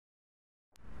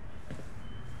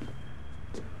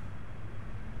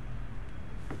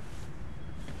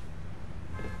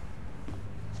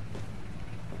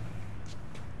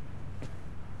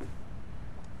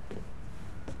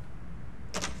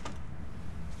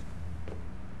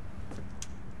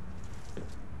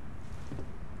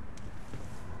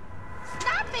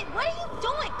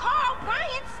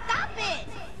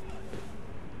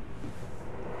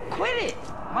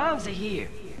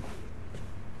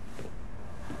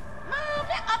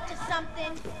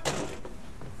something.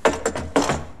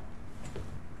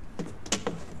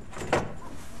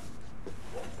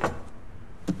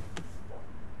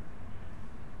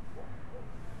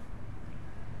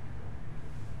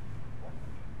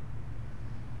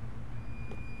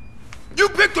 You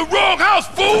picked the wrong house,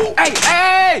 fool!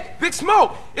 Hey, Big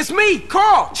Smoke! It's me,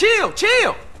 Carl! Chill!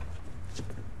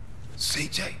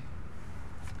 CJ?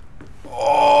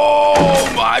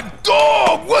 Oh, my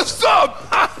dog! What's up?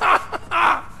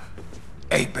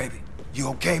 Hey, baby, you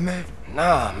okay, man?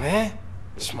 Nah, man.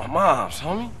 It's my mom's,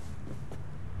 homie.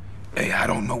 Hey, I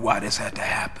don't know why this had to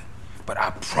happen, but I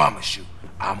promise you,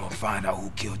 I'm gonna find out who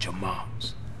killed your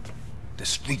moms. The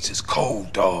streets is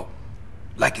cold, dog.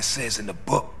 Like it says in the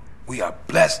book, we are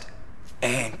blessed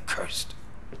and cursed.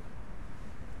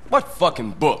 What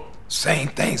fucking book? Same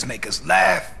things make us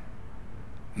laugh,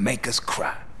 make us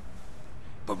cry.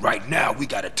 But right now, we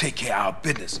gotta take care of our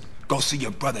business. Go see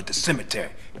your brother at the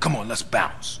cemetery. Come on, let's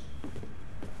bounce.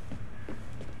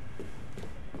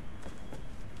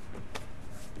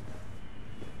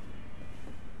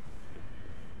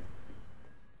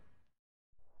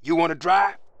 You wanna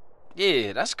drive?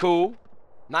 Yeah, that's cool.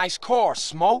 Nice car,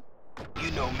 Smoke.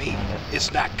 You know me.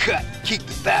 It's not cut. Keep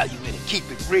the value in it.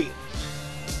 Keep it real.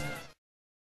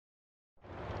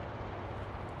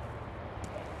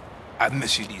 I've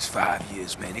missed you these 5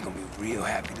 years, man. They're gonna be real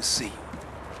happy to see you.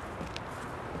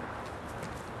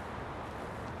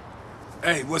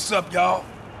 Hey, what's up, y'all?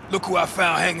 Look who I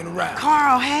found hanging around.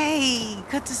 Carl, hey,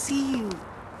 good to see you.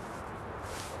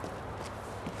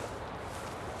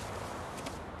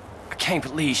 I can't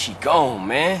believe she gone,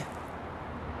 man.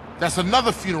 That's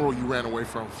another funeral you ran away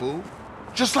from, fool.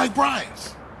 Just like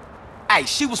Brian's. Hey,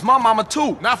 she was my mama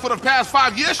too. Not for the past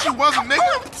 5 years she wasn't,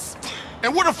 nigga.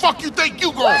 And where the fuck you think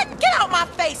you going? What? Get out my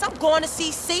face. I'm going to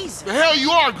see Caesar. The hell you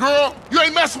are, girl. You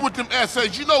ain't messing with them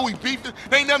essays. You know we beefing.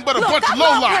 They ain't nothing but a Look, bunch I of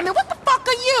love lowlife. women. What the fuck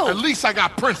are you? At least I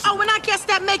got principles. Oh, and I guess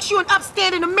that makes you an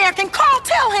upstanding American. Carl,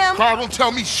 tell him. Carl, don't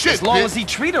tell me shit, As long bitch. as he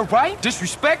treat her right,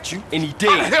 disrespect you, and he How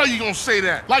the did. hell you gonna say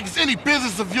that? Like it's any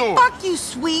business of yours. Fuck you,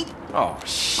 sweet. Oh,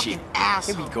 shit.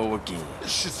 Asshole. Here we go again.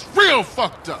 This shit's real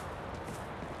fucked up.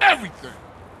 Everything.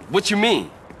 What you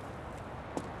mean?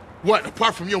 What,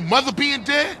 apart from your mother being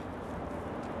dead?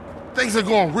 Things are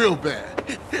going real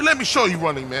bad. Here, let me show you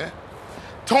running, man.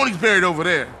 Tony's buried over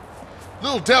there.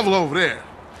 Little devil over there.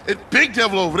 And big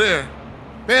devil over there.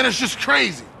 Man, it's just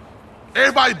crazy.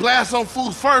 Everybody blasts on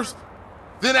fools first,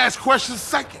 then ask questions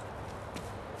second.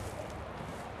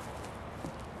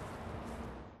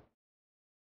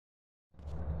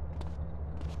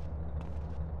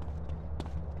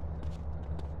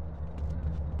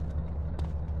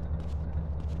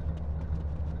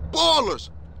 Ballers!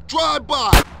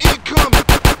 Drive-by! Incoming!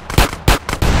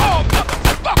 Oh,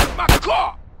 motherfucker, my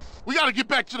car! We gotta get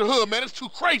back to the hood, man. It's too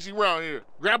crazy around here.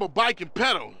 Grab a bike and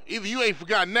pedal. Either you ain't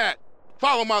forgotten that.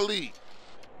 Follow my lead.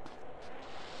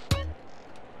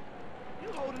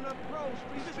 You holding up the road,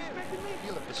 disrespecting me?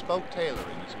 Feel a bespoke tailoring.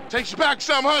 Takes you back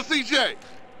some, huh, CJ?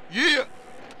 Yeah.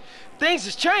 Things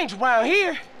has changed around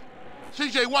here.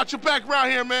 CJ, watch your back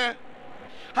around here, man.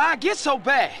 How I get so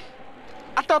bad?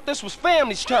 I thought this was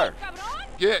family's turn.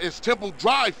 Yeah, it's Temple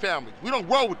Drive family. We don't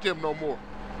roll with them no more.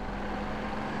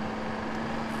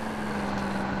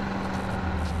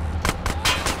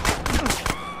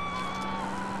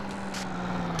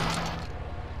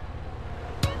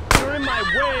 You're in my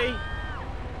way.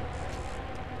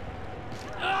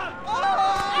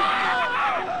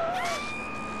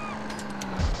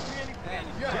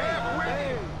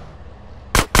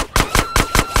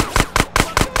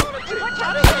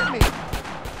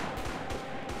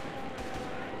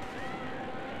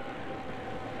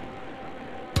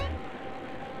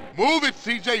 Move it,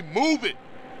 CJ, move it!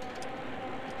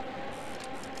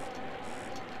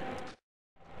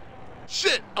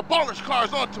 Shit, a baller's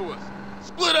car's onto us.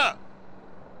 Split up.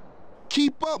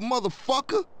 Keep up,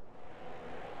 motherfucker!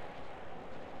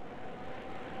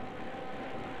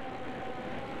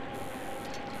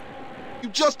 You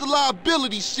just a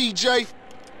liability, CJ.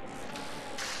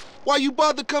 Why you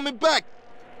bother coming back?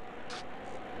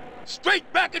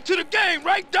 Straight back into the game,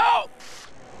 right, dog?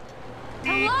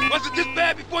 Wasn't this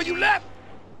bad before you left?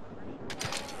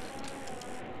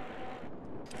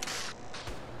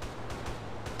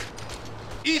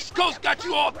 East Coast got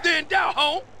you all thinned out,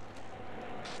 home.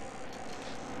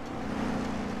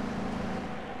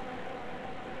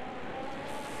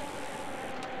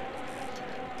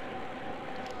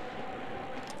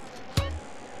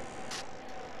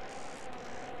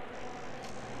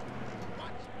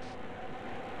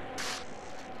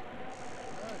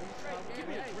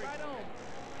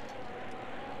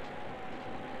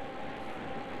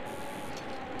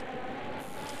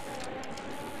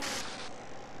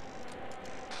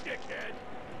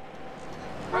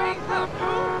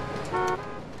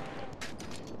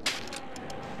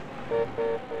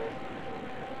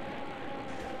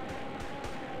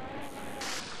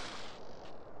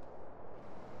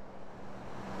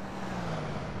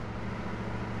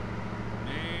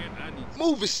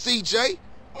 Move it, CJ.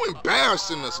 You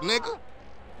embarrassing us, nigga.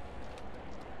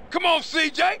 Come on,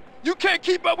 CJ. You can't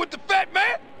keep up with the fat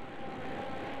man.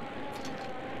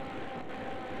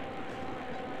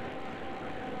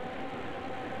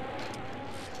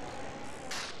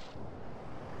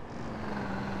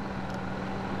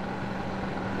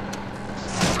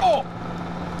 Oh!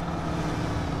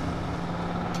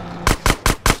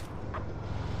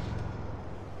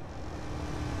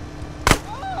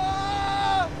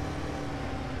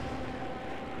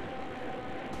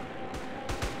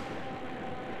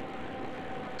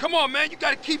 Come on, man, you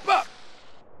gotta keep up.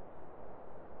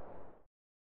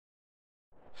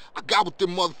 I got with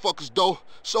them motherfuckers, though.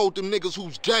 Sold them niggas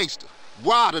who's gangster.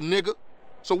 Rider, nigga.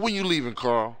 So when you leaving,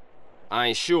 Carl? I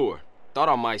ain't sure. Thought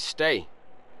I might stay.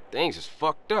 Things is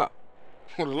fucked up.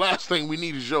 Well, the last thing we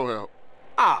need is your help.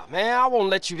 Ah, man, I won't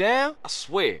let you down. I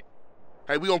swear.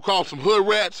 Hey, we gonna call some hood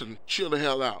rats and chill the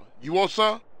hell out. You want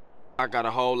some? I got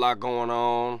a whole lot going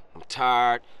on. I'm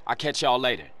tired. I'll catch y'all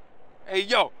later. Hey,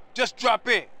 yo, just drop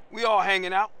in. We all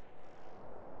hanging out.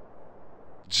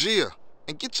 Gia,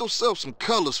 and get yourself some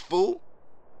colors, fool.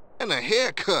 And a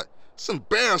haircut. It's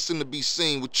embarrassing to be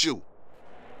seen with you.